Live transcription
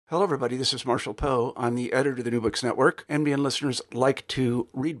Hello, everybody. This is Marshall Poe. I'm the editor of the New Books Network. NBN listeners like to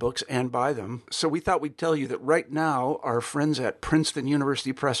read books and buy them. So we thought we'd tell you that right now, our friends at Princeton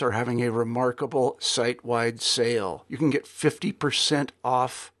University Press are having a remarkable site-wide sale. You can get 50%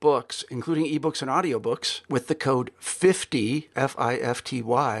 off books, including ebooks and audiobooks, with the code 50,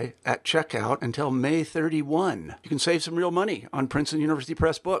 F-I-F-T-Y, at checkout until May 31. You can save some real money on Princeton University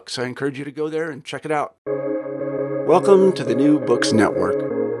Press books. I encourage you to go there and check it out. Welcome to the New Books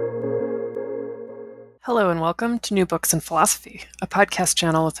Network. Hello and welcome to New Books in Philosophy, a podcast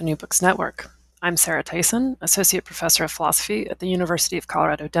channel with the New Books Network. I'm Sarah Tyson, Associate Professor of Philosophy at the University of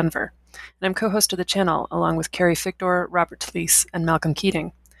Colorado, Denver, and I'm co-host of the channel along with Carrie Figdor, Robert Talisse, and Malcolm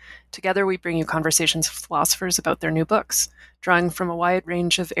Keating. Together we bring you conversations with philosophers about their new books, drawing from a wide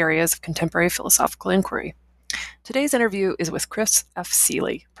range of areas of contemporary philosophical inquiry. Today's interview is with Chris F.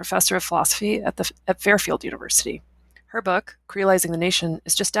 Seeley, Professor of Philosophy at Fairfield University. Her book, Creolizing the Nation,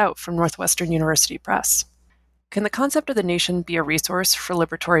 is just out from Northwestern University Press. Can the concept of the nation be a resource for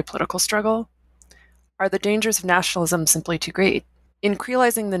liberatory political struggle? Are the dangers of nationalism simply too great? In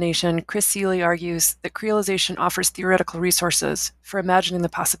Creolizing the Nation, Chris Seeley argues that creolization offers theoretical resources for imagining the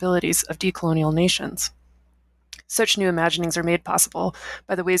possibilities of decolonial nations. Such new imaginings are made possible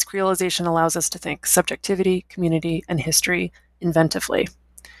by the ways creolization allows us to think subjectivity, community, and history inventively.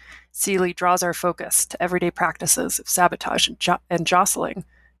 Seeley draws our focus to everyday practices of sabotage and jostling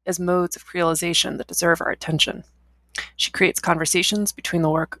as modes of creolization that deserve our attention. She creates conversations between the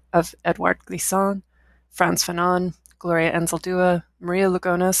work of Edouard Glissant, Frantz Fanon, Gloria Anzaldúa, Maria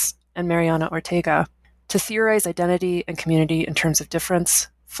Lugones, and Mariana Ortega to theorize identity and community in terms of difference,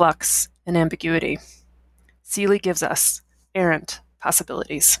 flux, and ambiguity. Seeley gives us errant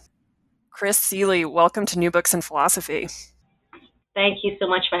possibilities. Chris Seeley, welcome to New Books in Philosophy. Thank you so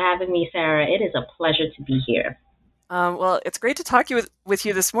much for having me, Sarah. It is a pleasure to be here. Well, it's great to talk with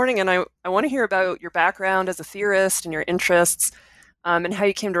you this morning, and I want to hear about your background as a theorist and your interests and how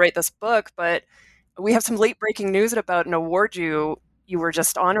you came to write this book. But we have some late-breaking news about an award you were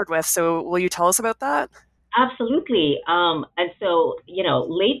just honored with. So will you tell us about that? Absolutely. And so,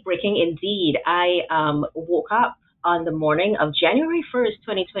 late-breaking indeed. I woke up on the morning of January 1st,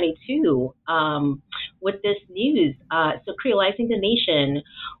 2022, with this news. So Creolizing the Nation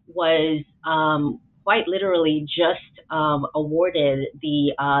was quite literally just awarded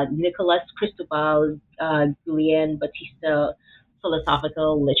the Nicolas Cristobal Julian Batista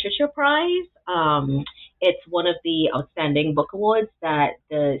Philosophical Literature Prize. It's one of the outstanding book awards that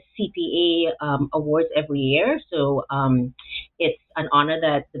the CPA awards every year. So it's an honor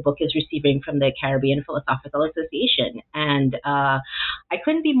that the book is receiving from the Caribbean Philosophical Association. And I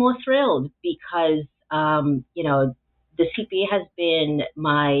couldn't be more thrilled because, the CPA has been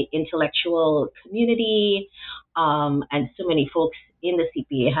my intellectual community, and so many folks in the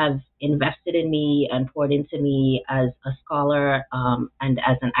CPA have invested in me and poured into me as a scholar and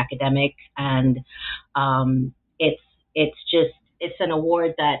as an academic. And it's an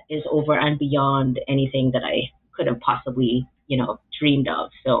award that is over and beyond anything that I could have possibly, dreamed of.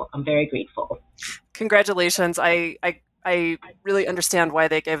 So I'm very grateful. Congratulations. I really understand why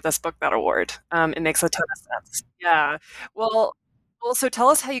they gave this book that award. It makes a ton of sense. Yeah. Well, so tell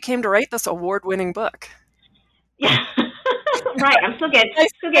us how you came to write this award-winning book. Yeah. Right. I'm still getting right?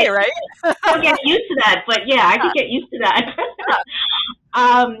 Still get used to that, but yeah, I can get used to that.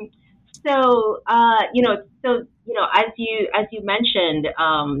 As you mentioned,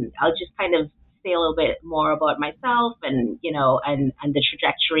 I'll just kind of say a little bit more about myself and the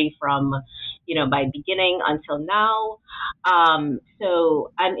trajectory from, my beginning until now.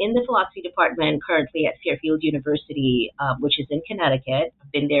 So I'm in the philosophy department currently at Fairfield University, which is in Connecticut.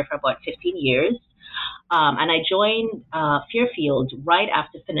 I've been there for about 15 years. And I joined Fairfield right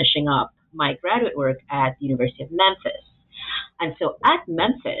after finishing up my graduate work at the University of Memphis. And so at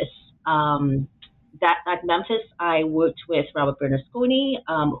Memphis, I worked with Robert Bernasconi,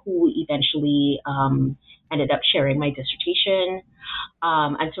 who eventually ended up sharing my dissertation.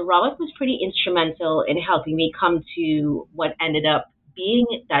 And so Robert was pretty instrumental in helping me come to what ended up being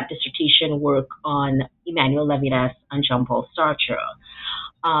that dissertation work on Emmanuel Levinas and Jean-Paul Sartre.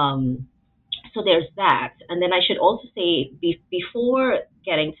 So there's that. And then I should also say, before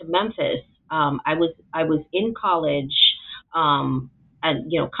getting to Memphis, I was in college, and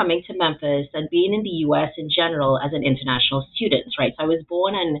coming to Memphis and being in the U.S. in general as an international student, right? So I was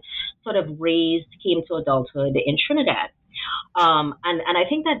born and sort of came to adulthood in Trinidad. And I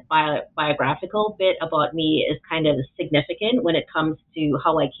think that biographical bit about me is kind of significant when it comes to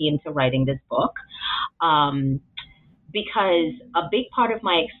how I came to writing this book. because a big part of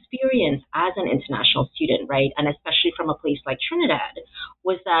my experience as an international student, right, and especially from a place like Trinidad,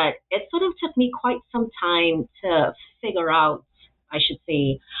 was that it sort of took me quite some time to figure out, I should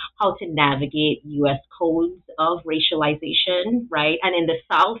say, how to navigate US codes of racialization, right? And in the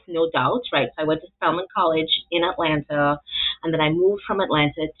South, no doubt, right? So I went to Spelman College in Atlanta, and then I moved from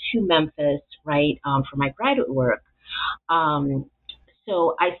Atlanta to Memphis, right, for my graduate work. Um,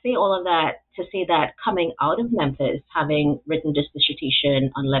 so I say all of that to say that coming out of Memphis, having written this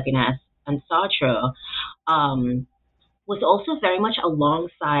dissertation on Levinas and Sartre, um, was also very much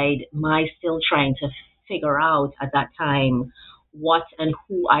alongside my still trying to figure out at that time what and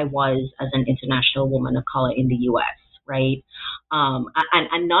who I was as an international woman of color in the US, right?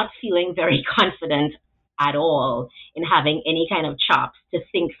 And not feeling very confident at all in having any kind of chops to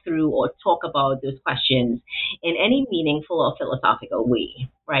think through or talk about those questions in any meaningful or philosophical way,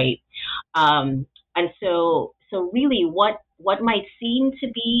 right? And so really, what might seem to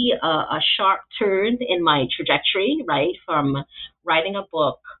be a sharp turn in my trajectory, right, from writing a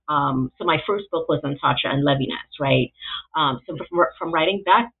book. So my first book was on Sartre and Levinas, right? So from writing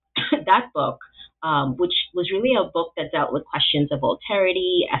that that book, which was really a book that dealt with questions of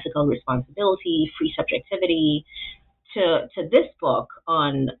alterity, ethical responsibility, free subjectivity, to this book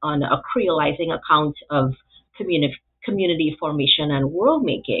on a creolizing account of community formation and world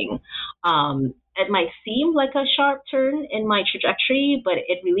making. It might seem like a sharp turn in my trajectory, but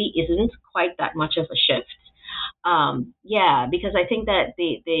it really isn't quite that much of a shift. Yeah, because I think that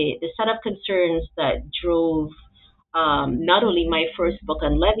the set of concerns that drove not only my first book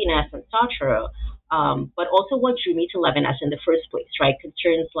on Levinas and Sartre, but also what drew me to Levinas in the first place, right?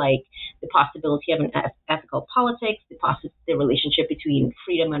 Concerns like the possibility of an ethical politics, the relationship between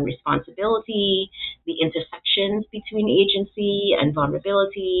freedom and responsibility, the intersections between agency and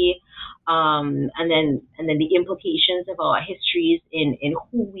vulnerability, and then the implications of our histories in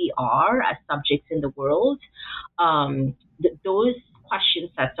who we are as subjects in the world. Those question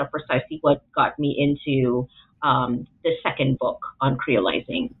sets are precisely what got me into the second book on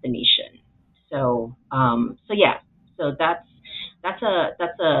creolizing the nation. So yeah, so that's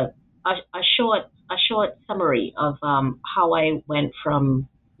a short summary of how I went from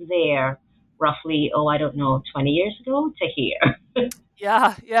there, roughly, I don't know, 20 years ago to here.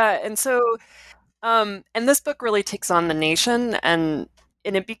 Yeah. And so, and this book really takes on the nation, and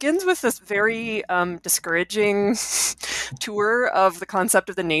it begins with this very discouraging tour of the concept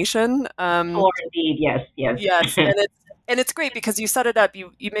of the nation. Indeed, yes. Yes, and it's great because you set it up.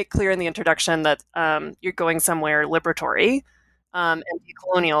 You make clear in the introduction that you're going somewhere liberatory and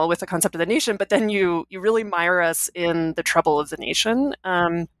decolonial with the concept of the nation, but then you really mire us in the trouble of the nation.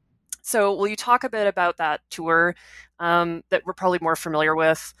 So will you talk a bit about that tour that we're probably more familiar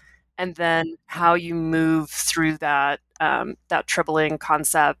with, and then how you move through that that troubling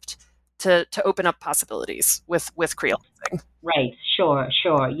concept to open up possibilities with creolizing? Right, sure,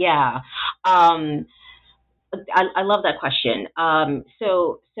 yeah. I love that question.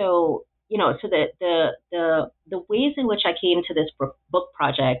 So the ways in which I came to this book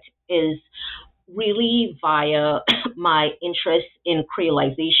project is really via my interest in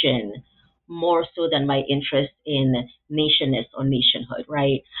creolization more so than my interest in nationness or nationhood,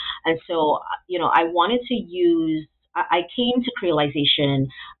 right? And so, I wanted to use, I came to creolization,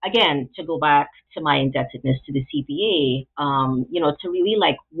 again, to go back to my indebtedness to the CPA, to really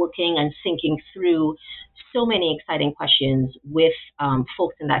like working and thinking through so many exciting questions with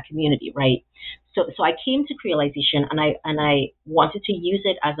folks in that community, right? So I came to creolization, and I wanted to use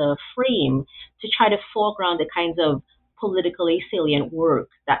it as a frame to try to foreground the kinds of politically salient work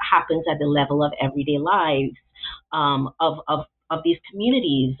that happens at the level of everyday lives of these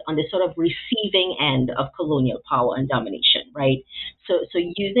communities on the sort of receiving end of colonial power and domination, right? So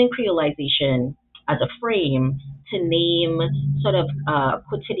using creolization as a frame to name sort of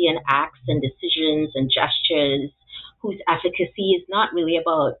quotidian acts and decisions and gestures whose efficacy is not really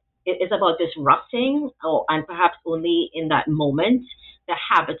about, it is about disrupting, and perhaps only in that moment, the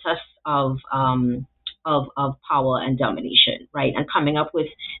habitus of power and domination, right? And coming up with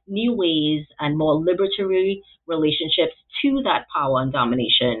new ways and more liberatory relationships to that power and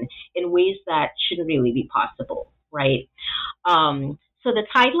domination in ways that shouldn't really be possible, right? So the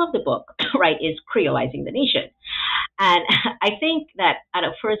title of the book, right, is Creolizing the Nation. And I think that at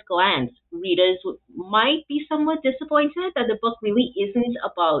a first glance, readers might be somewhat disappointed that the book really isn't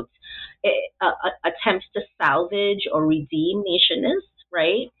about attempts to salvage or redeem nationness,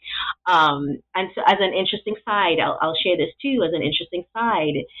 right? And so, as an interesting side, I'll share this too. As an interesting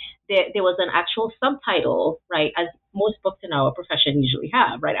side, there was an actual subtitle, right? As most books in our profession usually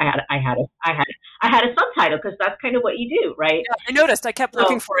have, right? I had a subtitle because that's kind of what you do, right? Yeah, I noticed. I kept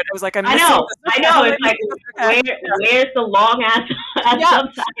looking for it. I was like, I'm missing I know. It's like, where's the long ass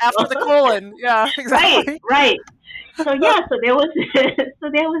subtitle? After the colon. Yeah, exactly. Right. So there was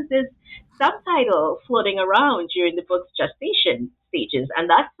this subtitle floating around during the book's gestation stages, and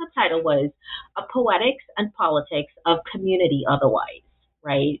that subtitle was "A Poetics and Politics of Community Otherwise,"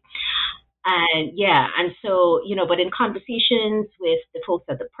 right? And so, but in conversations with the folks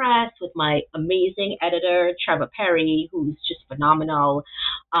at the press, with my amazing editor, Trevor Perry, who's just phenomenal,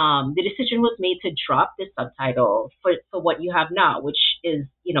 the decision was made to drop the subtitle for what you have now, which is,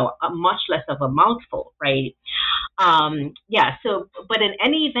 a much less of a mouthful, right? But in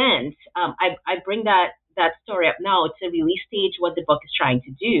any event, I bring that story up now to really stage what the book is trying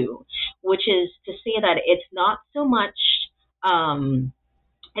to do, which is to say that it's not so much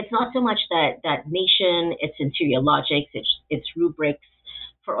that nation, its interior logics, its rubrics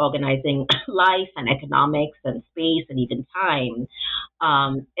for organizing life and economics and space and even time.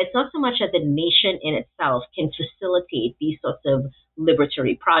 It's not so much that the nation in itself can facilitate these sorts of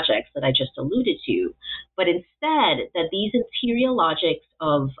liberatory projects that I just alluded to, but instead that these interior logics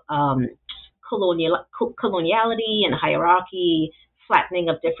of coloniality and hierarchy, flattening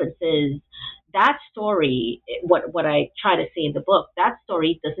of differences, that story, what I try to say in the book, that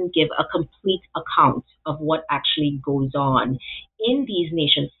story doesn't give a complete account of what actually goes on in these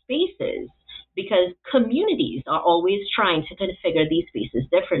nation spaces, because communities are always trying to configure these spaces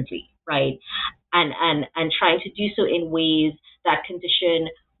differently, right? And trying to do so in ways that condition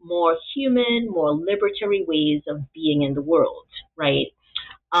more human, more liberatory ways of being in the world, right?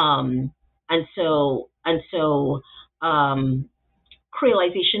 And so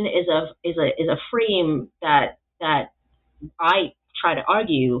creolization is a frame that I try to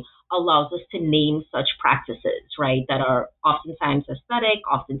argue allows us to name such practices, right, that are oftentimes aesthetic,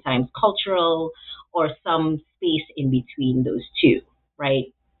 oftentimes cultural, or some space in between those two,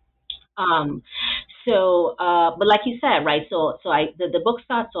 right? But like you said, right? The book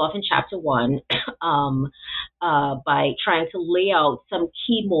starts off in chapter 1 by trying to lay out some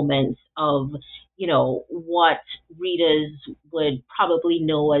key moments of, what readers would probably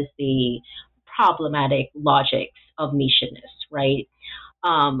know as the problematic logics of nationness, right?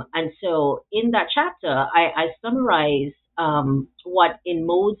 And so in that chapter, I summarize what in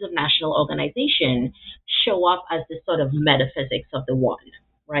modes of national organization show up as the sort of metaphysics of the one,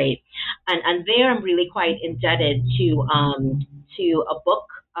 right? And there I'm really quite indebted to a book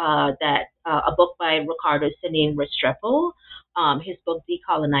a book by Ricardo Sanin Restrepo, his book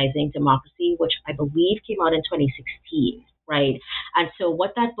Decolonizing Democracy, which I believe came out in 2016. Right. And so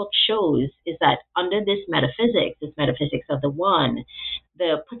what that book shows is that under this metaphysics of the one,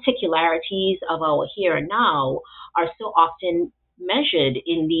 the particularities of our here and now are so often measured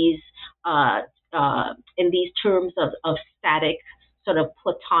in these terms of static, sort of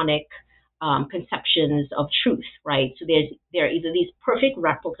Platonic conceptions of truth, right? So there are either these perfect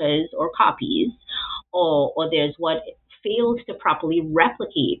replicas or copies, or there's what fails to properly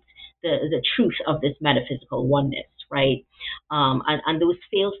replicate the truth of this metaphysical oneness, right? And those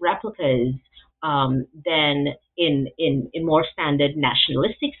failed replicas then in more standard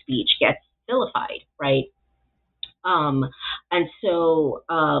nationalistic speech gets vilified, right? And so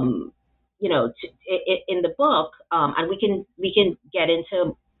in the book, and we can get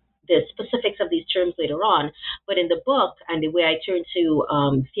into the specifics of these terms later on, but in the book, and the way I turn to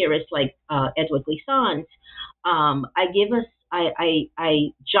theorists like Edward Glissant, I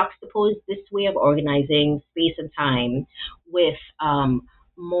juxtapose this way of organizing space and time with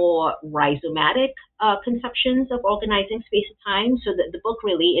more rhizomatic conceptions of organizing space and time. So the book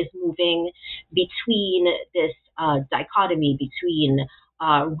really is moving between this dichotomy between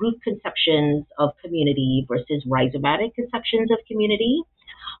root conceptions of community versus rhizomatic conceptions of community.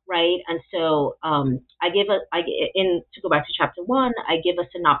 Right. And so to go back to chapter 1, I give a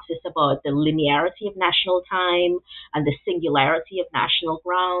synopsis about the linearity of national time and the singularity of national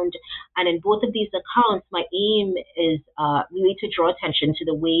ground. And in both of these accounts, my aim is really to draw attention to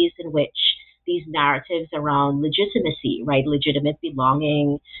the ways in which these narratives around legitimacy, right, legitimate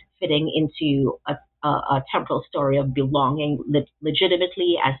belonging, fitting into a temporal story of belonging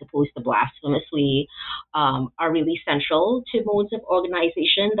legitimately as opposed to blasphemously, are really central to modes of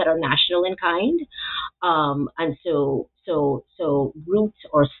organization that are national in kind. And so root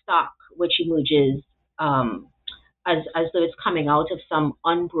or stock, which emerges as though it's coming out of some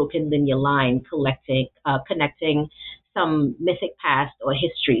unbroken linear line, connecting some mythic past or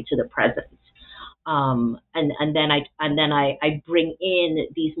history to the present. And then I bring in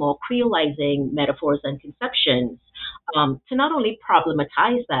these more creolizing metaphors and conceptions to not only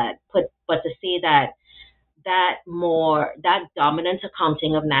problematize that, but to say that that dominant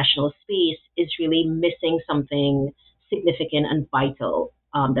accounting of national space is really missing something significant and vital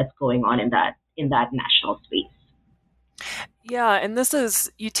that's going on in that national space. Yeah, and this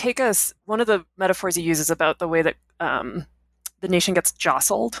is, you take us, one of the metaphors he uses about the way that the nation gets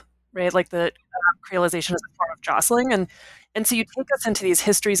jostled, right? Like the creolization is a form of jostling. And so you take us into these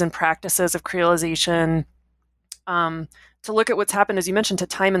histories and practices of creolization to look at what's happened, as you mentioned, to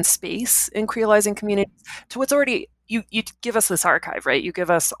time and space in creolizing communities, to what's already, you give us this archive, right? You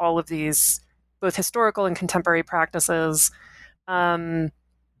give us all of these both historical and contemporary practices. And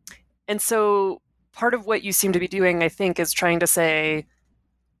so part of what you seem to be doing, I think, is trying to say,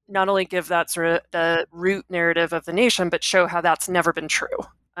 not only give that sort of the root narrative of the nation, but show how that's never been true.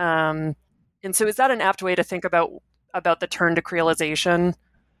 And so is that an apt way to think about the turn to creolization?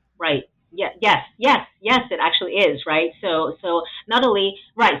 Right. Yeah, yes, it actually is, right? So not only,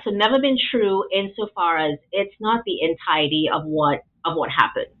 right, so never been true insofar as it's not the entirety of what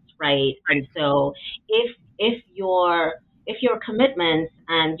happens, right? And so if your commitment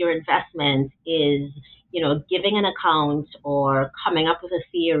and your investment is, giving an account or coming up with a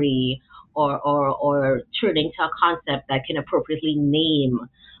theory or turning to a concept that can appropriately name,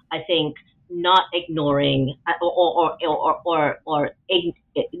 I think not ignoring or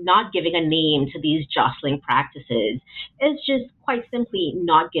not giving a name to these jostling practices is just quite simply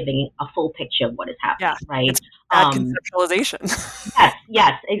not giving a full picture of what is happening, right? It's bad conceptualization.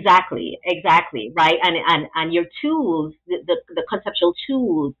 yes, exactly, right. And your tools, the conceptual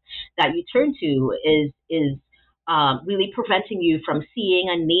tools that you turn to is really preventing you from seeing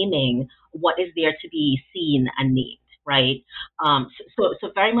and naming what is there to be seen and named. Right. So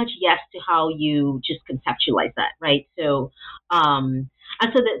very much yes to how you just conceptualize that. Right. So, and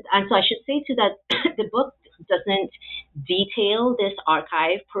so I should say too that the book doesn't detail this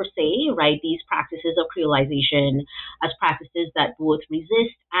archive per se, right? These practices of creolization as practices that both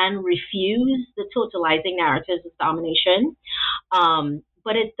resist and refuse the totalizing narratives of domination.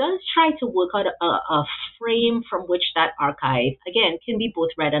 But it does try to work out a frame from which that archive, again, can be both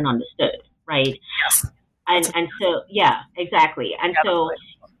read and understood, right? Yes. And so yeah, exactly. And so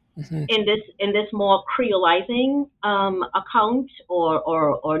in this more creolizing account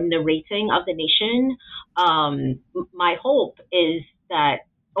or narrating of the nation, my hope is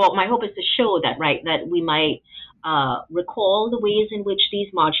to show that, right, that we might recall the ways in which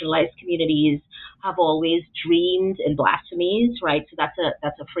these marginalized communities have always dreamed in blasphemies, right? So that's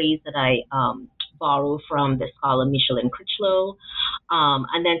a phrase that I borrow from the scholar Micheline Critchlow,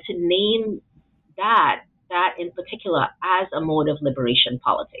 and then to name that in particular as a mode of liberation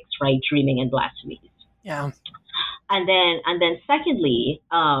politics, right? Dreaming and blasphemies. Yeah. And then secondly,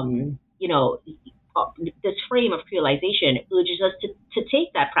 this frame of creolization urges us to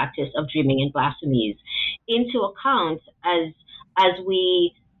take that practice of dreaming and blasphemies into account as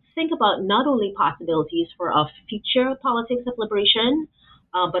we think about not only possibilities for a future politics of liberation,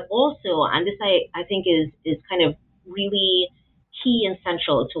 but also, and this I think is kind of really key and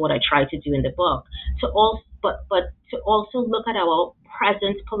central to what I try to do in the book, but to also look at our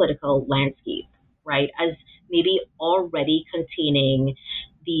present political landscape, right, as maybe already containing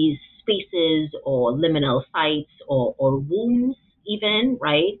these spaces or liminal sites or wombs even,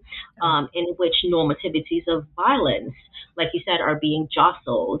 right, in which normativities of violence, like you said, are being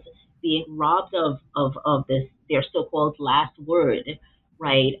jostled, being robbed of this, their so-called last word,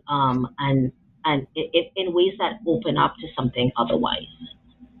 right, and in ways that open up to something otherwise.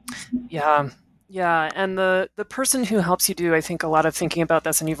 Yeah, and the person who helps you do, I think, a lot of thinking about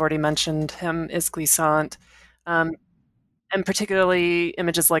this, and you've already mentioned him, is Glissant, and particularly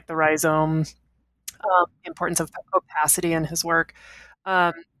images like the rhizome, the importance of opacity in his work.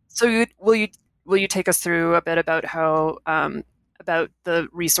 So will you take us through a bit about how about the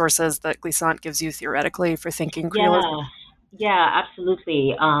resources that Glissant gives you theoretically for thinking creolism? Yeah,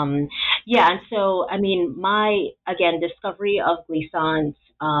 absolutely. And so, I mean, my, again, discovery of Glissant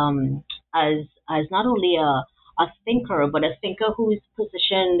as not only a thinker, but a thinker who's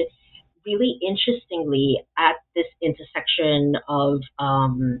positioned really interestingly at this intersection of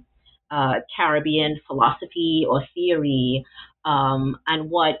Caribbean philosophy or theory and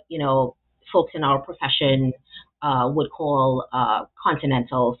what, folks in our profession would call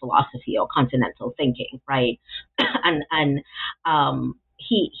continental philosophy or continental thinking, right? and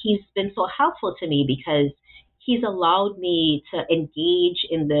he's been so helpful to me because he's allowed me to engage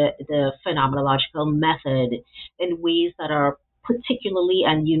in the phenomenological method in ways that are particularly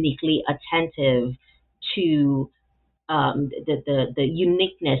and uniquely attentive to the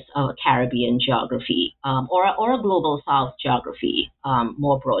uniqueness of Caribbean geography, or a global South geography,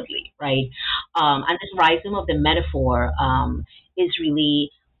 more broadly, right? And this rhizome of the metaphor is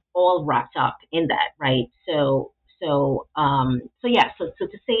really all wrapped up in that, right? So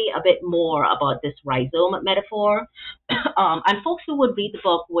to say a bit more about this rhizome metaphor, and folks who would read the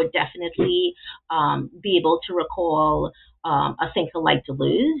book would definitely be able to recall A Think Alike to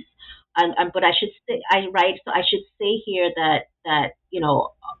Lose. And but I should say, so I should say here that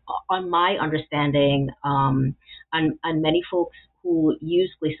on my understanding, and many folks who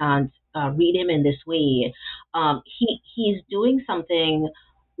use Glissant read him in this way. He's doing something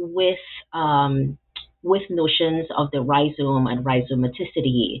with notions of the rhizome and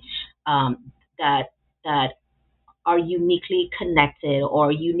rhizomaticity, that that are uniquely connected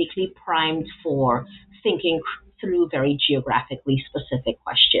or uniquely primed for thinking through very geographically specific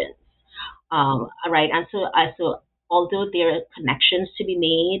questions. Right, and so although there are connections to be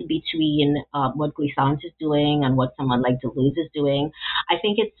made between what Glissant is doing and what someone like Deleuze is doing, I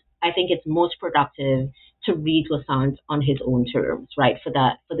think it's most productive to read Glissant on his own terms, right? For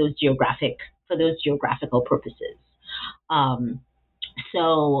those geographical purposes. Um,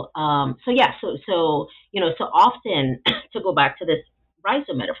 so often to go back to this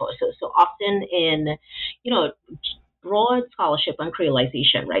rhizome metaphor. So often in broad scholarship on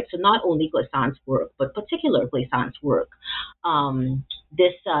creolization, right? So not only Glissant's work, but particular Glissant's work.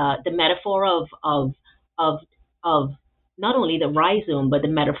 This The metaphor of of not only the rhizome, but the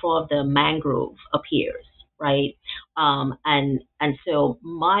metaphor of the mangrove appears, right? And so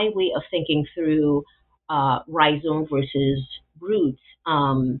my way of thinking through rhizome versus roots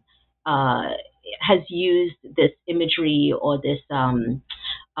has used this imagery or this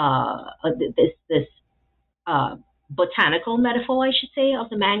uh, botanical metaphor, I should say, of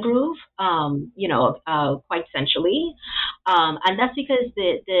the mangrove, quite essentially. And that's because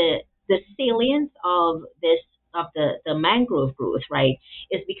the salience of the mangrove growth, right,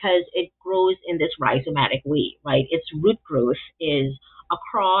 is because it grows in this rhizomatic way, right? Its root growth is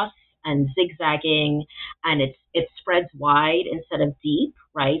across and zigzagging, and it spreads wide instead of deep,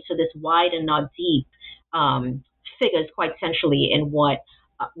 right? So this wide and not deep figures quite centrally in what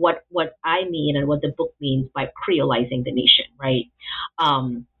I mean and what the book means by creolizing the nation, right?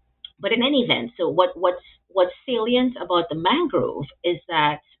 Um, but in any event, so what's salient about the mangrove is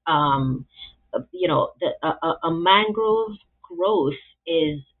that a mangrove growth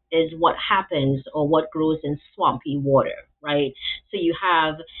is what happens or what grows in swampy water, right? So you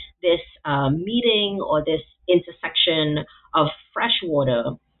have this meeting or this intersection of fresh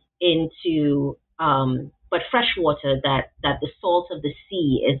water into but fresh water that the salt of the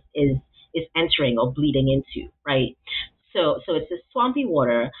sea is entering or bleeding into, right? So it's this swampy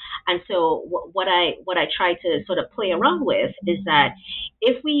water, and so what I try to sort of play around with is that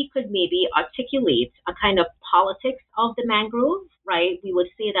if we could maybe articulate a kind of politics of the mangrove, right, we would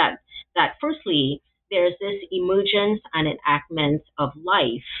say that firstly there's this emergence and enactment of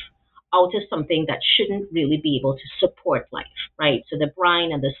life out of something that shouldn't really be able to support life, right? So the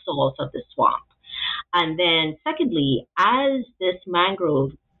brine and the salt of the swamp. And then secondly, as this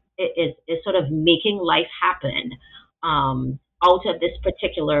mangrove is sort of making life happen out of this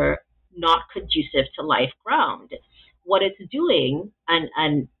particular not conducive to life ground, what it's doing,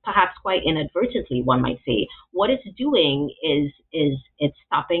 and perhaps quite inadvertently, one might say, what it's doing is it's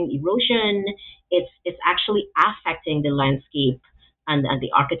stopping erosion. It's actually affecting the landscape and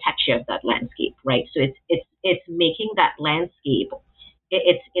the architecture of that landscape, right? So it's making that landscape,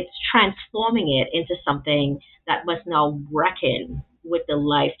 it's transforming it into something that must now reckon with the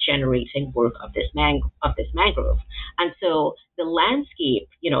life generating work of this mangrove. And so the landscape,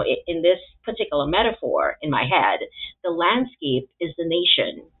 in this particular metaphor in my head, the landscape is the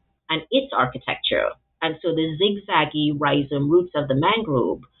nation and its architecture. And so the zigzaggy rhizome roots of the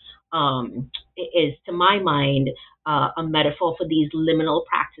mangrove is, to my mind, a metaphor for these liminal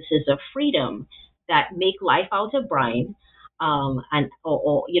practices of freedom that make life out of brine, and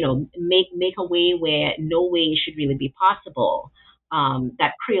or make a way where no way should really be possible,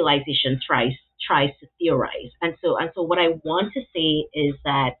 that creolization tries to theorize. And so what I want to say is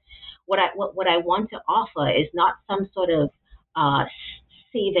that what I want to offer is not some sort of uh,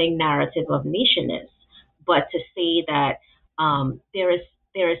 saving narrative of nationness, but to say that there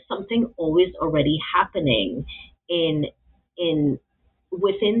is something always already happening in in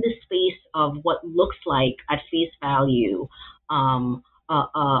within the space of what looks like at face value,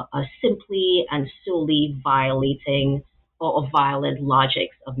 simply and solely violating or violent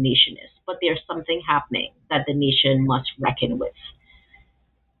logics of nationists, but there's something happening that the nation must reckon with.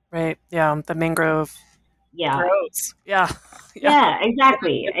 Right. Yeah. The mangrove Yeah. grows. Yeah. Yeah,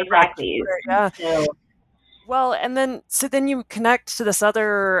 exactly. Exactly. Yeah. So, Well, and then then you connect to this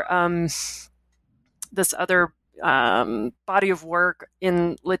other body of work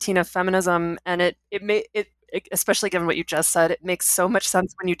in Latina feminism, and it especially given what you just said, it makes so much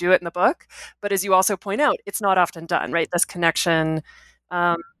sense when you do it in the book. But as you also point out, it's not often done, right? This connection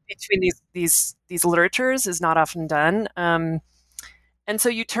between these literatures is not often done. And so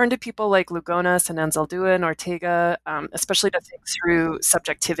you turn to people like Lugones and Anzaldúa and Ortega, especially to think through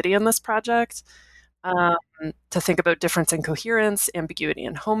subjectivity in this project, um, to think about difference and coherence, ambiguity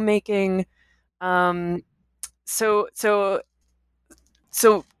in homemaking. Um, so so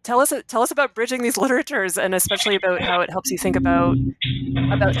so tell us about bridging these literatures, and especially about how it helps you think about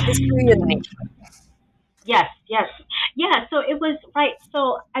history and nature. yes, yes. Yeah, so it was right.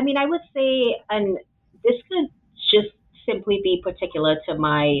 So, I mean, I would say, and this could just simply be particular to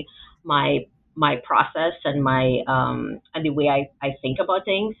my my process and my and the way I think about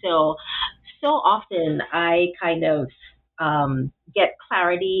things. So often I kind of get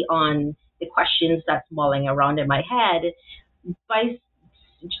clarity on the questions that's mulling around in my head by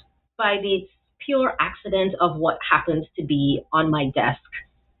the pure accident of what happens to be on my desk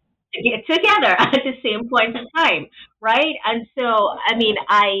to get together at the same point in time, right? And so, I mean,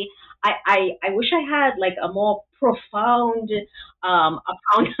 I wish I had like a more profound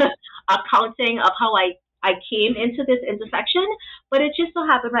accounting of how I came into this intersection, but it just so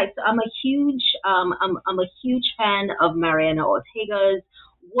happened, right? So I'm a huge fan of Mariana Ortega's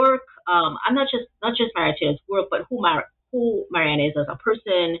work. I'm not just Mariana's work, but who Mariana is as a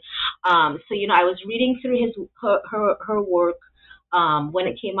person. So I was reading through her work when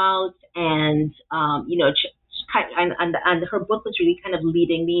it came out, and and her book was really kind of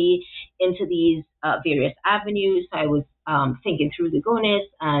leading me into these various avenues. So I was thinking through Lugones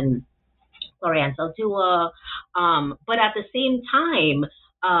and Gloria Anzaldúa, but at the same time,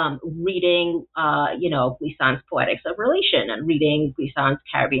 reading, Glissant's Poetics of Relation and reading Glissant's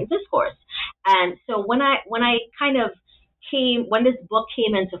Caribbean Discourse. And so when I kind of when this book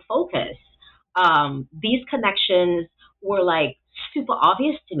came into focus, these connections were like super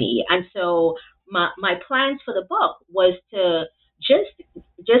obvious to me. And so my plans for the book was to just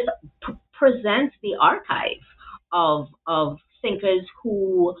present the archive of thinkers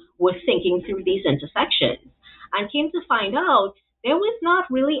who were thinking through these intersections, and came to find out there was not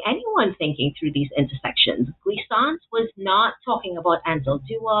really anyone thinking through these intersections. Glissant was not talking about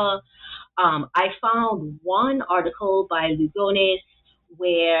Anzaldúa. I found one article by Lugones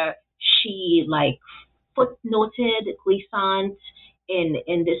where she like footnoted Glissant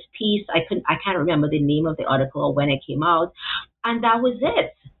in this piece. I can't remember the name of the article or when it came out, and that was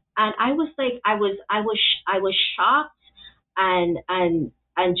it. And I was like, I was shocked and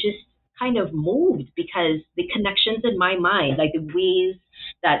just kind of moved, because the connections in my mind, like the ways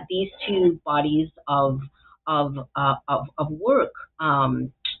that these two bodies of work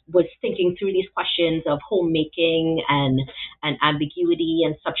was thinking through these questions of homemaking and ambiguity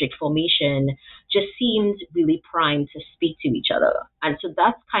and subject formation, just seemed really primed to speak to each other. And so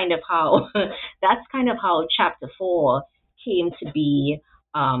that's kind of how chapter 4 came to be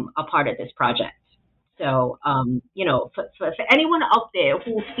a part of this project. So, for anyone out there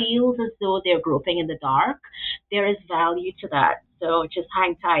who feels as though they're groping in the dark, there is value to that. So just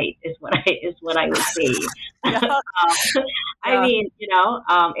hang tight is what I would say. Yeah. I mean,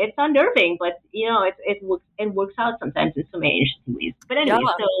 it's unnerving, but it works out sometimes in so many interesting ways. But anyway,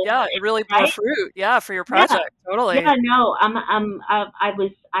 it really bore fruit. Yeah, for your project, totally. Yeah, no, I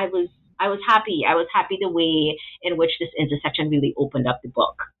was happy. I was happy the way in which this intersection really opened up the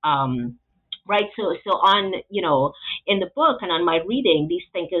book. Right. So on, in the book and on my reading, these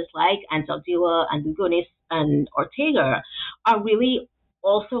thinkers like Anzaldúa and Lugones and Ortega are really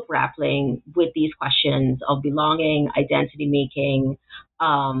also grappling with these questions of belonging, identity making,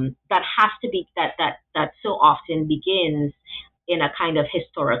 that has to be that so often begins in a kind of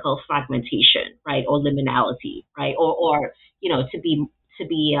historical fragmentation, right, or liminality, right, or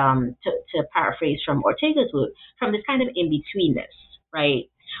to paraphrase from Ortega's work, from this kind of in betweenness, right.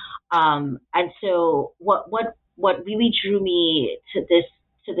 And so what really drew me to this,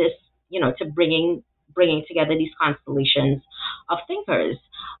 to bringing together these constellations of thinkers,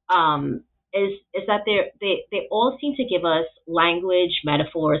 is that they all seem to give us language,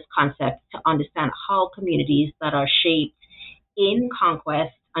 metaphors, concepts to understand how communities that are shaped in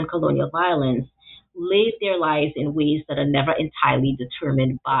conquest and colonial violence live their lives in ways that are never entirely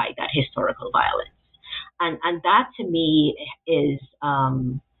determined by that historical violence. and that to me is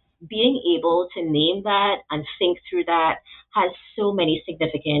being able to name that and think through that has so many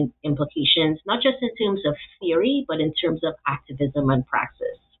significant implications, not just in terms of theory, but in terms of activism and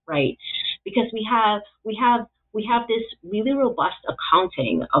praxis, right? Because we have this really robust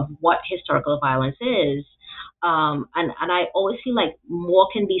accounting of what historical violence is, and I always feel like more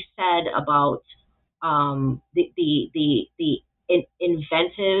can be said about the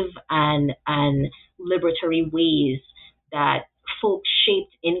inventive and liberatory ways that folks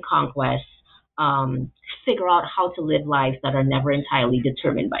shaped in conquest um, figure out how to live lives that are never entirely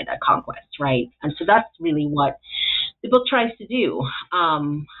determined by that conquest, right? And so that's really what the book tries to do.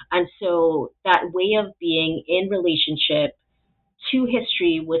 And so that way of being in relationship to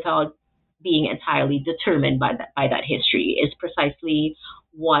history without being entirely determined by that history is precisely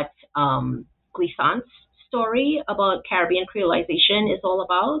what Glissant's story about Caribbean creolization is all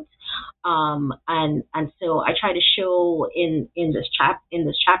about. And so I try to show in this chapter,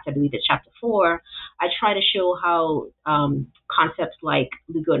 I believe it's chapter 4, I try to show how concepts like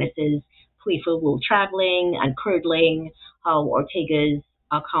Lugonis's playful wool traveling and curdling, how Ortega's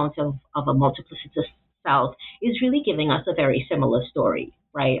account of a multiplicitous South is really giving us a very similar story,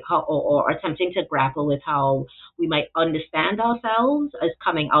 right? Or attempting to grapple with how we might understand ourselves as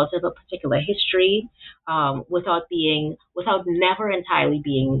coming out of a particular history, without never entirely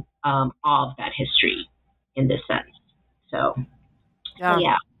being of that history in this sense. So, Yeah.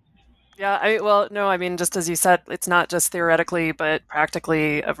 yeah. Yeah, well, no, I mean, just as you said, it's not just theoretically, but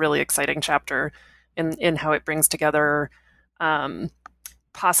practically a really exciting chapter in how it brings together um,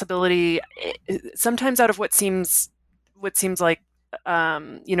 possibility, sometimes out of what seems like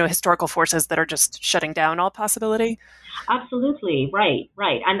historical forces that are just shutting down all possibility. Absolutely, right,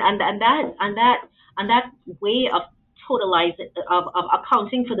 and that way of totalizing of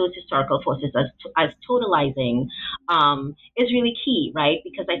accounting for those historical forces as totalizing is really key, right?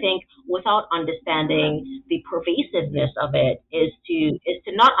 Because I think without understanding the pervasiveness of it is to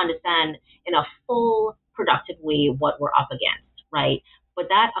not understand in a full productive way what we're up against, right? But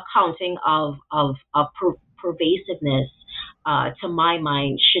that accounting of pervasiveness, to my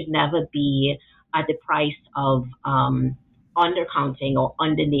mind, should never be at the price of undercounting or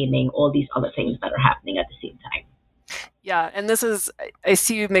undernaming all these other things that are happening at the same time. Yeah, and this is, I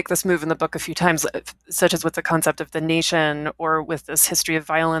see you make this move in the book a few times, such as with the concept of the nation or with this history of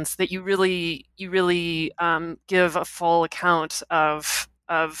violence, that you really give a full account of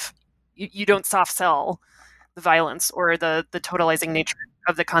you don't soft sell the violence or the totalizing nature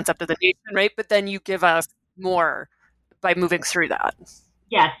of the concept of the nation, right? But then you give us more by moving through that.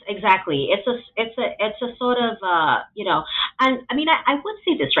 Yes, exactly. It's a sort of and I mean I would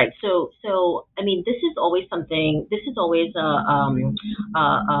say this, right. So I mean this is always something. This is always a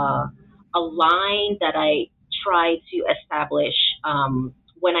line that I try to establish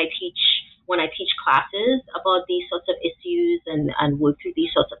when I teach classes about these sorts of issues and work through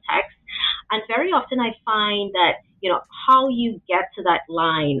these sorts of texts. And very often I find that how you get to that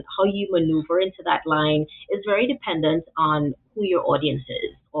line, how you maneuver into that line is very dependent on who your audience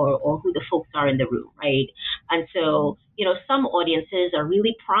is, or who the folks are in the room, right? And so, some audiences are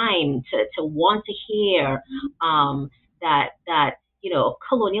really primed to want to hear that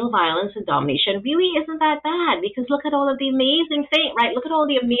colonial violence and domination really isn't that bad, because look at all of the amazing things, right? Look at all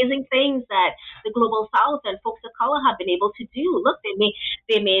the amazing things that the global South and folks of color have been able to do. Look,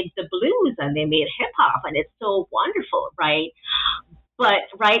 they made the blues and they made hip hop, and it's so wonderful, right? But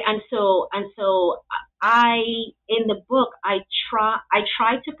right, and so I in the book I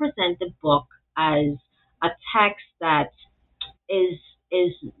try to present the book as a text that is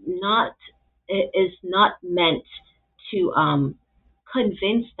is not is not meant to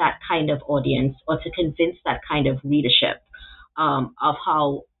convince that kind of audience or to convince that kind of readership of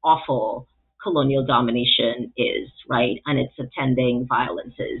how awful colonial domination is, right? And its attending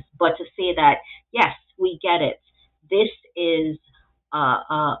violences. But to say that, yes, we get it. This is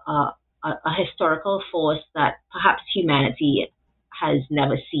a historical force that perhaps humanity has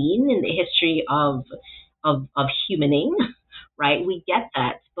never seen in the history of humaning, right? We get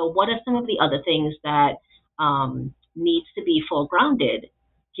that. But what are some of the other things that needs to be foregrounded,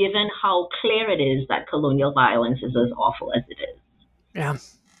 given how clear it is that colonial violence is as awful as it is?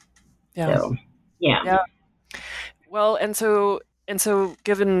 Yeah. So, yeah. Well, and so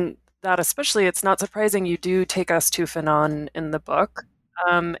given that, especially, it's not surprising you do take us to Fanon in the book,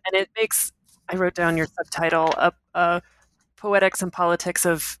 and it makes, I wrote down your subtitle, Poetics and Politics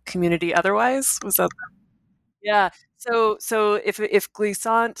of Community Otherwise. Was that? Yeah. So if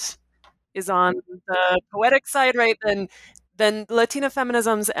Glissant is on the poetic side, right, then then Latina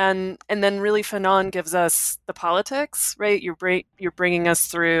feminisms, and then really Fanon gives us the politics, right? You're bringing us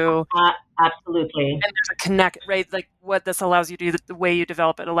through, Absolutely. and there's a connect, right? Like what this allows you to do, the way you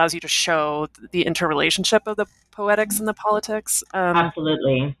develop it allows you to show the interrelationship of the poetics and the politics.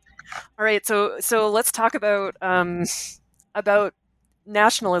 Absolutely. All right, so let's talk about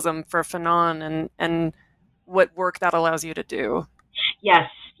nationalism for Fanon and what work that allows you to do. Yes,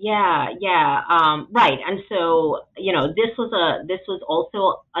 yeah. Right. And so, this was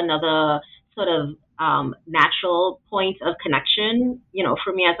also another sort of natural point of connection,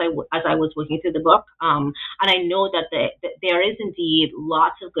 for me as I was working through the book. And I know that there is indeed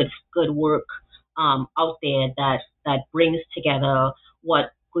lots of good work out there that brings together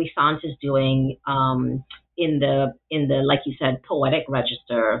what Glissant is doing in the like you said poetic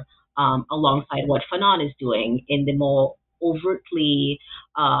register, alongside what Fanon is doing in the more overtly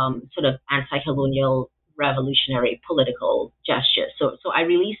sort of anti-colonial revolutionary political gesture. So I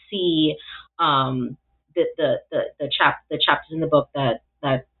really see the chapters in the book that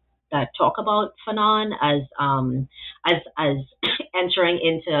talk about Fanon as entering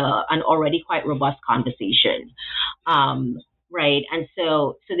into an already quite robust conversation. Right, and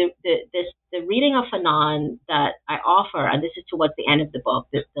so the reading of Fanon that I offer, and this is towards the end of the book,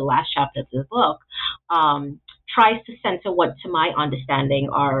 the last chapter of the book, tries to center what, to my understanding,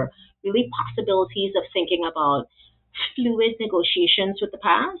 are really possibilities of thinking about fluid negotiations with the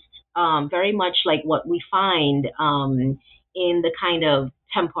past, very much like what we find in the kind of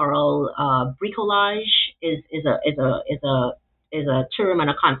temporal bricolage is a term and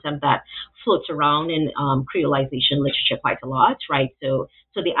a concept that floats around in creolization literature quite a lot, right? So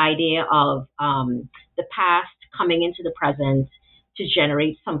the idea of the past coming into the present to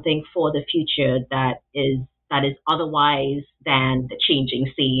generate something for the future that is otherwise than the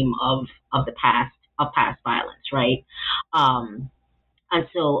changing theme of the past, of past violence, right? And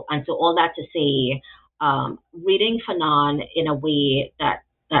so all that to say, reading Fanon in a way that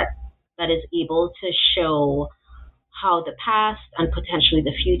is able to show how the past and potentially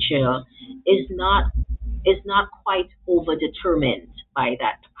the future is not quite overdetermined by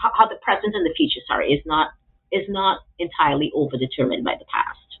that. How the present and the future, sorry, is not entirely overdetermined by the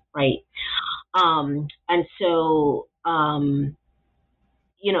past, right? And so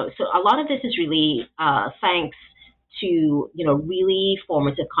so a lot of this is really thanks to really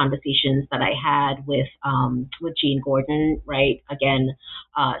formative conversations that I had with Jane Gordon, right? Again,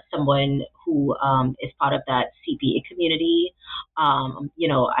 someone who is part of that CPA community. And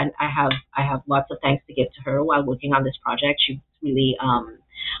I have lots of thanks to give to her while working on this project. She's really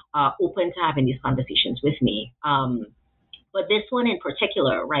open to having these conversations with me. But this one in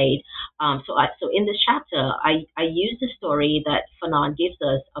particular, right? So in this chapter, I use the story that Fanon gives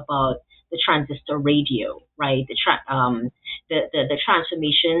us about the transistor radio, right? The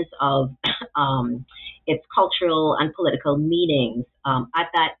transformations of its cultural and political meanings at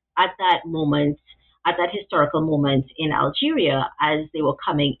that moment, at that historical moment in Algeria, as they were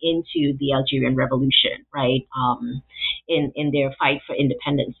coming into the Algerian Revolution, right? In their fight for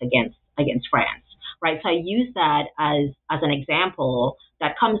independence against France. Right, so I use that as an example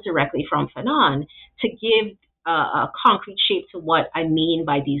that comes directly from Fanon to give a concrete shape to what I mean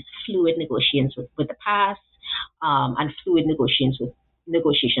by these fluid negotiations with the past, and fluid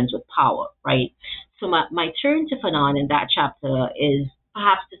negotiations with power. Right. So my turn to Fanon in that chapter is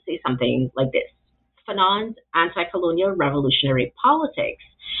perhaps to say something like this: Fanon's anti-colonial revolutionary politics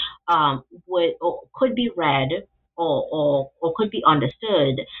could be read or could be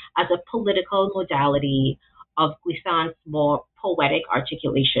understood as a political modality of Glissant's more poetic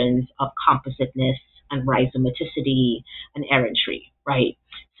articulations of compositeness and rhizomaticity and errantry, right?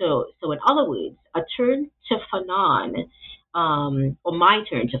 So in other words, a turn to Fanon, or my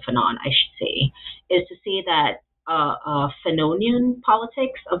turn to Fanon, I should say, is to say that Fanonian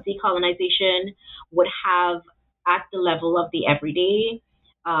politics of decolonization would have, at the level of the everyday,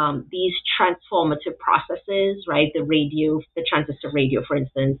 these transformative processes, right? The transistor radio, for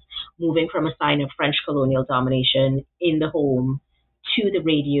instance, moving from a sign of French colonial domination in the home to the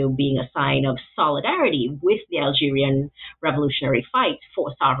radio being a sign of solidarity with the Algerian revolutionary fight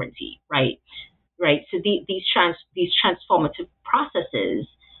for sovereignty, right? Right. So these transformative processes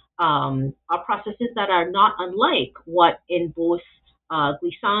are processes that are not unlike what in both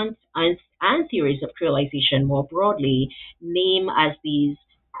Glissant and theories of creolization more broadly name as these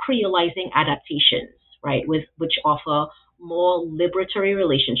creolizing adaptations, right, which offer more liberatory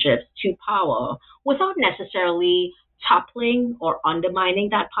relationships to power without necessarily toppling or undermining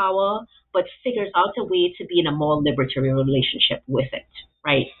that power, but figures out a way to be in a more liberatory relationship with it,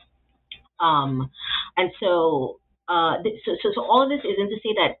 right? And so so all of this isn't to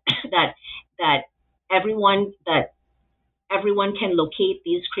say that that everyone that everyone can locate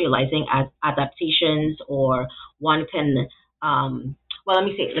these creolizing adaptations, or one can. Well, let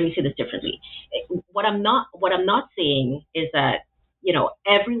me say this differently. What I'm not saying is that,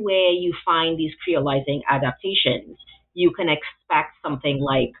 everywhere you find these creolizing adaptations, you can expect something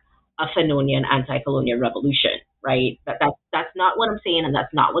like a Fanonian anti-colonial revolution, right? That's not what I'm saying, and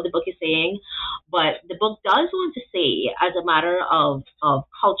that's not what the book is saying. But the book does want to say, as a matter of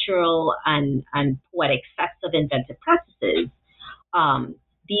cultural and poetic sets of inventive practices, um,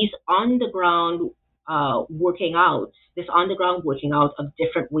 these on the ground this underground working out of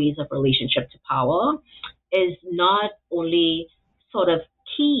different ways of relationship to power is not only sort of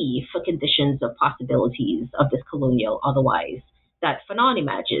key for conditions of possibilities of this colonial otherwise that Fanon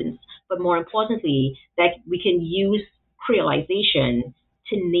imagines, but more importantly, that we can use creolization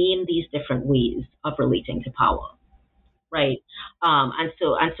to name these different ways of relating to power, right? And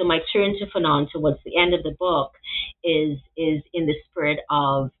so my turn to Fanon towards the end of the book is in the spirit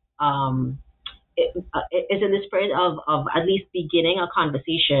of is in the spirit of at least beginning a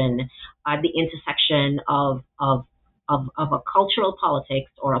conversation at the intersection of a cultural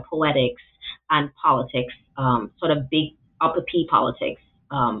politics or a poetics and politics, sort of big upper P politics,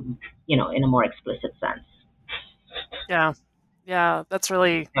 in a more explicit sense. Yeah, that's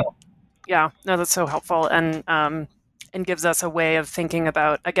really, no, that's so helpful, and gives us a way of thinking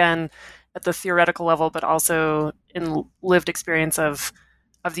about, again, at the theoretical level, but also in lived experience of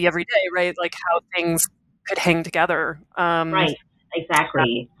the everyday, right? Like how things could hang together. Right.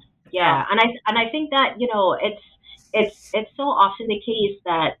 Exactly. Yeah. And I think that, it's so often the case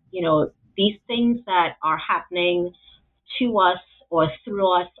that, these things that are happening to us or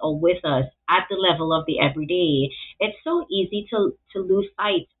through us or with us at the level of the everyday, it's so easy to lose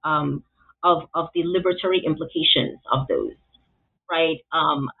sight, of the liberatory implications of those, right?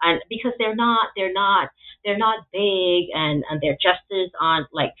 And because they're not big, and their gestures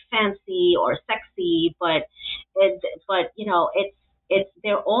aren't like fancy or sexy, but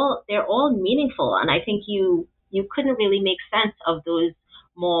they're all meaningful, and I think you couldn't really make sense of those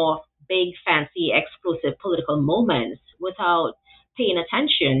more big, fancy, explosive political moments without paying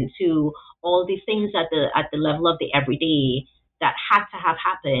attention to all the things at the level of the everyday that had to have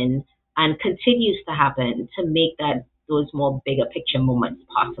happened and continues to happen to make those more bigger picture moments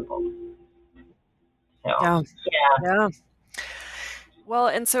possible. So Yeah. Well,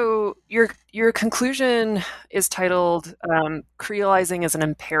 and so your conclusion is titled "Creolizing as an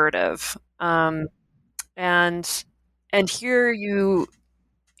Imperative," and here you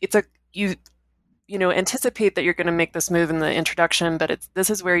anticipate that you're going to make this move in the introduction, but this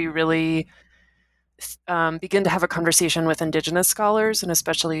is where you really begin to have a conversation with Indigenous scholars, and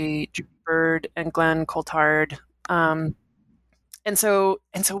especially Judy Bird and Glenn Coulthard. And so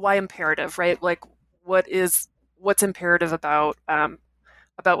why imperative, right? Like, what's imperative about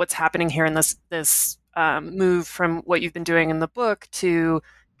what's happening here in this move from what you've been doing in the book to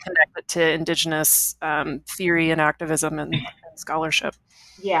connect it to Indigenous theory and activism and scholarship?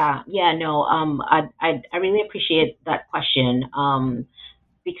 Yeah, no. I really appreciate that question,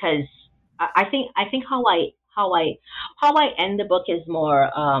 because I think how I end the book is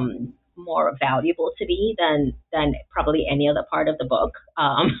more valuable to me than probably any other part of the book.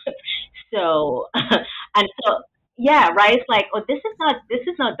 So and so yeah, right. It's like, oh, this is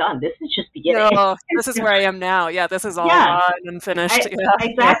not done. This is just beginning. No, this is where I am now. Yeah, this is all Yeah. done and finished. Yeah.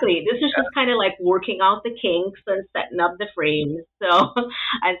 Exactly. This is just kind of like working out the kinks and setting up the frames. So,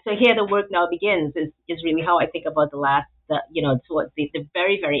 and so here the work now begins is really how I think about towards the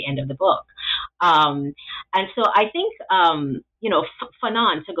very, very end of the book. And so I think,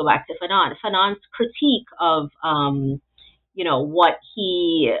 Fanon, to go back to Fanon's critique of,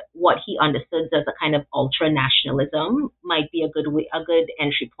 what he understood as a kind of ultra nationalism might be a good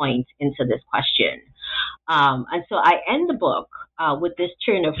entry point into this question. And so I end the book with this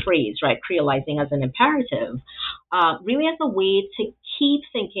turn of phrase, right? Creolizing as an imperative, really as a way to keep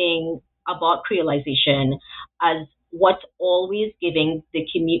thinking about creolization as what's always giving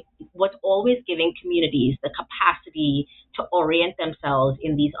communities the capacity to orient themselves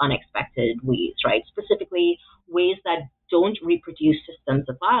in these unexpected ways, right? Specifically, ways that don't reproduce systems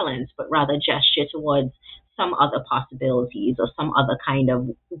of violence, but rather gesture towards some other possibilities or some other kind of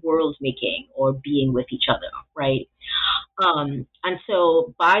world making or being with each other, right? And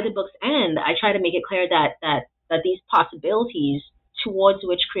so by the book's end, I try to make it clear that these possibilities towards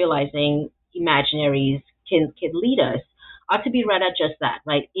which creolizing imaginaries can lead us are to be read at just that,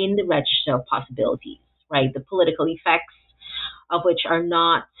 right? In the register of possibilities, right? The political effects of which are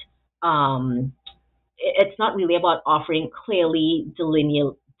not it's not really about offering clearly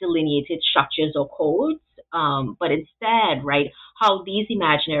delineated structures or codes, but instead, right, how these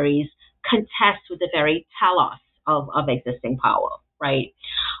imaginaries contest with the very telos of existing power, right?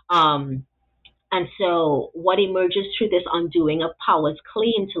 Um, and so, what emerges through this undoing of power's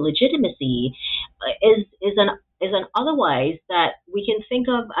claim to legitimacy is an otherwise that we can think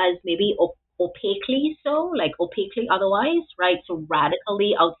of as maybe opaquely so, like opaquely otherwise, right? So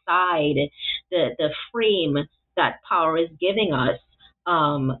radically outside the frame that power is giving us,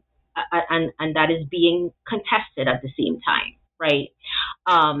 um, and that is being contested at the same time, right?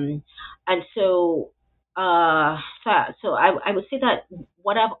 Um, and so, I would say that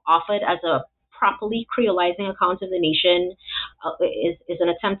what I've offered as a properly creolizing account of the nation is an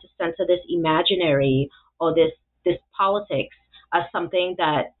attempt to censor this imaginary or this politics as something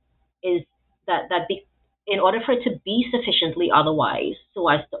that is that be, in order for it to be sufficiently otherwise, so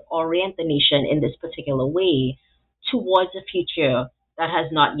as to orient the nation in this particular way towards a future that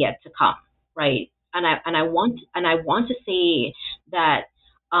has not yet to come, right? And I want to say that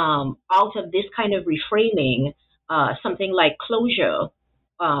out of this kind of reframing, something like closure,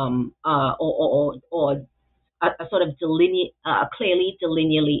 or a sort of clearly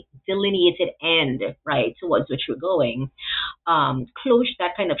delineated end, right, towards which we're going. Closure,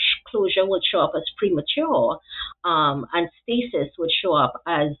 that kind of closure would show up as premature, and stasis would show up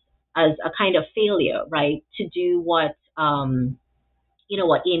as a kind of failure, right, to do what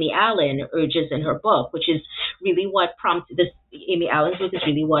what Amy Allen urges in her book, which is really what prompted this. Amy Allen's book is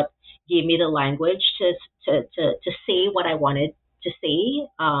really what gave me the language to say what I wanted to say,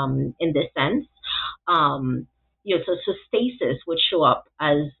 in this sense. So stasis would show up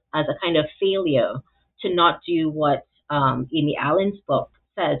as a kind of failure to not do what Amy Allen's book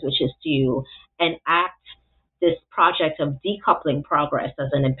says, which is to enact this project of decoupling progress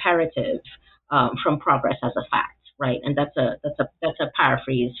as an imperative, from progress as a fact, right? And that's a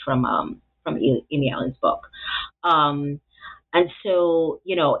paraphrase from Amy Allen's book. And so,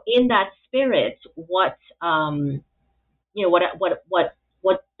 in that spirit, what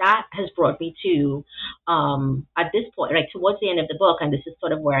that has brought me to, at this point, right towards the end of the book, and this is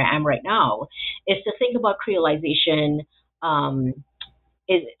sort of where I am right now, is to think about creolization. I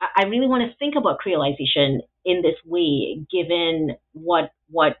really want to think about creolization in this way, given what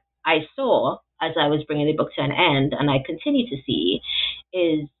I saw as I was bringing the book to an end, and I continue to see,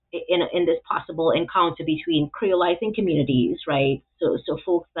 is in this possible encounter between creolizing communities, right? So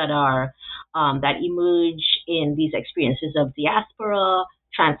folks that are that emerge in these experiences of diaspora,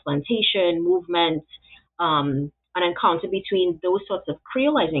 transplantation, movement, an encounter between those sorts of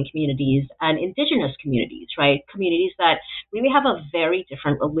creolizing communities and indigenous communities, right? Communities that really have a very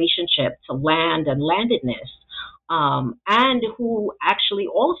different relationship to land and landedness, and who actually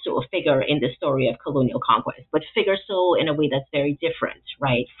also figure in the story of colonial conquest, but figure so in a way that's very different,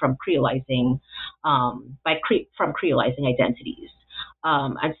 right, from creolizing, from creolizing identities.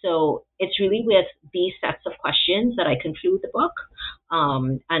 And so it's really with these sets of questions that I conclude the book,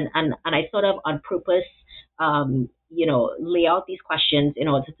 and I sort of on purpose, lay out these questions in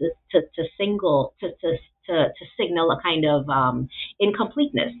order to signal a kind of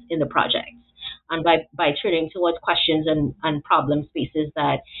incompleteness in the project. And by turning towards questions and problem spaces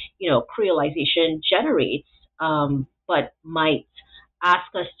that, creolization generates, but might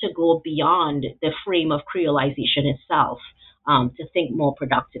ask us to go beyond the frame of creolization itself, to think more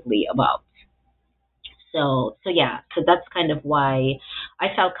productively about. So that's kind of why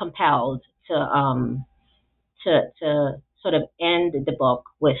I felt compelled to sort of end the book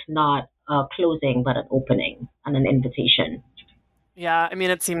with not a closing, but an opening and an invitation. Yeah, I mean,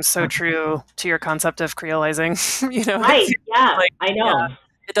 it seems so true to your concept of creolizing. Right? Yeah, like, I know. Yeah,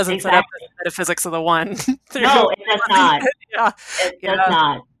 it doesn't set up the metaphysics of the one. No, it does not. Yeah, it does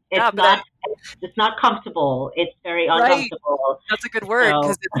not. It's not. It's not comfortable. It's very uncomfortable. Right. That's a good word,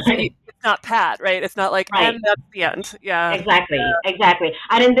 because it's not pat, right? It's not like, and that's the end. Yeah. Exactly.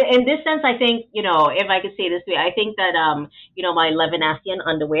 And in this sense, I think, if I could say this way, I think that my Levinasian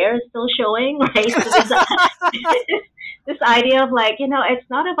underwear is still showing, right? So this idea of like, it's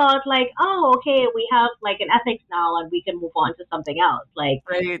not about like, oh, okay, we have like an ethics now and we can move on to something else. Like,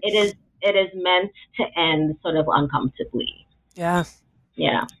 right. It is meant to end sort of uncomfortably. Yeah.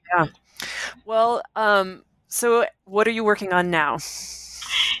 Yeah. Well, so what are you working on now?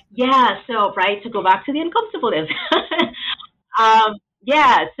 Yeah. So, right, to go back to the uncomfortableness.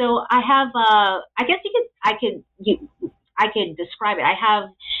 So I have, I guess I could describe it. I have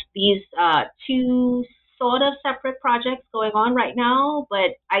these two sort of separate projects going on right now,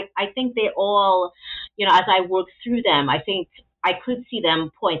 but I think they all, as I work through them, I think I could see them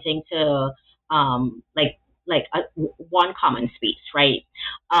pointing to one common space, right?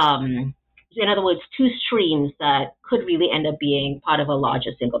 In other words, two streams that could really end up being part of a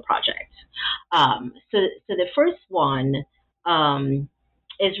larger single project. So the first one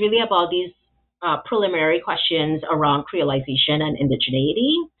is really about these preliminary questions around creolization and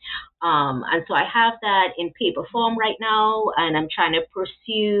indigeneity. And so I have that in paper form right now, and I'm trying to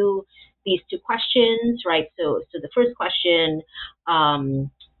pursue these two questions, right? So the first question,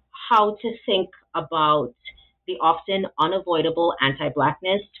 how to think about the often unavoidable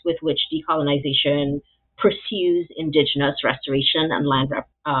anti-Blackness with which decolonization pursues indigenous restoration and land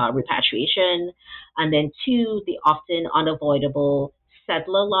repatriation. And then two, the often unavoidable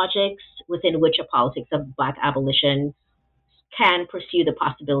settler logics within which a politics of Black abolition can pursue the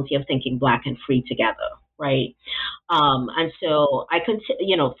possibility of thinking Black and free together, right? And so I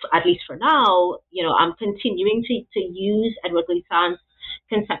at least for now, I'm continuing to use Edward Glissant's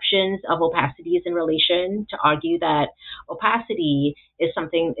conceptions of opacities in relation to argue that opacity is a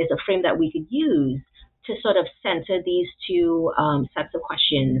frame that we could use to sort of center these two sets of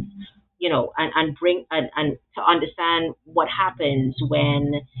questions, and bring and to understand what happens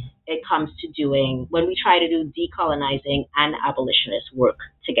when it comes to when we try to do decolonizing and abolitionist work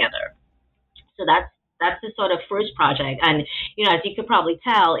together. So that's the sort of first project, and as you could probably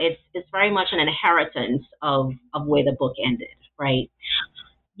tell, it's very much an inheritance of where the book ended, right?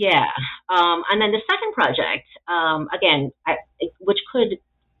 Yeah. And then the second project, again, which could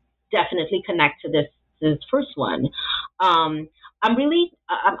definitely connect to this first one. I'm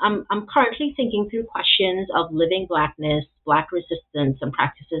currently thinking through questions of living Blackness, Black resistance, and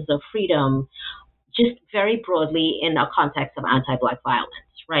practices of freedom, just very broadly in a context of anti-Black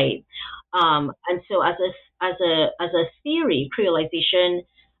violence, right? And so as a theory, creolization,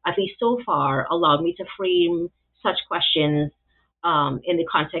 at least so far, allowed me to frame such questions in the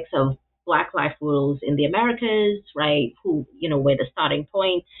context of Black life rules in the Americas, right? Where the starting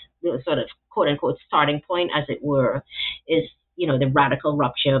point, the sort of quote unquote starting point, as it were, is, the radical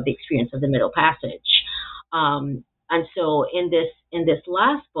rupture of the experience of the Middle Passage. And so in this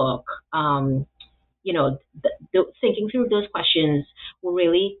last book, thinking through those questions were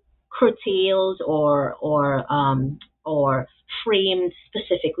really curtailed or framed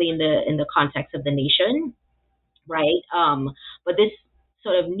specifically in the context of the nation, right? But this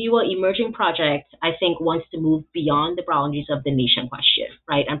sort of newer emerging project, I think, wants to move beyond the boundaries of the nation question,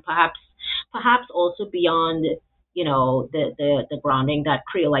 right? And perhaps also beyond, the grounding that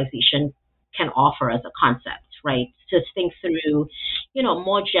creolization can offer as a concept, right? To think through,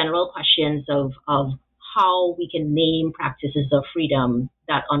 more general questions of how we can name practices of freedom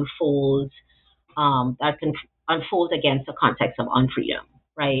that can unfold against the context of unfreedom,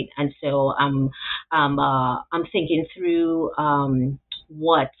 right? And so I'm thinking through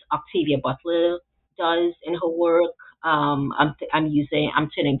what Octavia Butler does in her work. I'm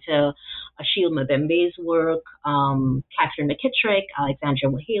turning to Achille Mbembe's work, Catherine McKittrick, Alexandra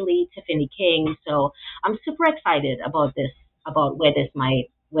Whaley, Tiffany King. So I'm super excited about where this might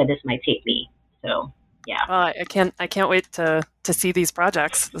take me. So yeah. I can't wait to see these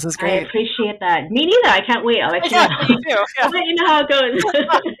projects. This is great. I appreciate that. Me neither. I can't wait. I'll let you know. I'll let you know how it goes.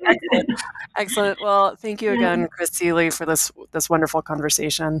 Excellent. Well, thank you again, Chris Seeley, for this wonderful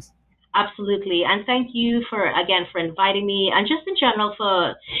conversation. Absolutely. And thank you for inviting me, and just in general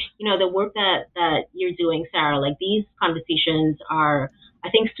for, the work that you're doing, Sarah. Like, these conversations are, I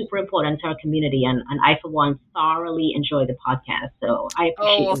think, super important to our community, and I, for one, thoroughly enjoy the podcast. So I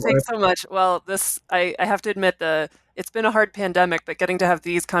appreciate your work. Thanks so much. Well, I have to admit it's been a hard pandemic, but getting to have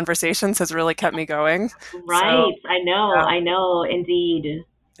these conversations has really kept me going. Right. So, I know. Indeed.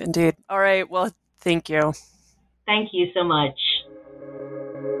 All right. Well, thank you. Thank you so much.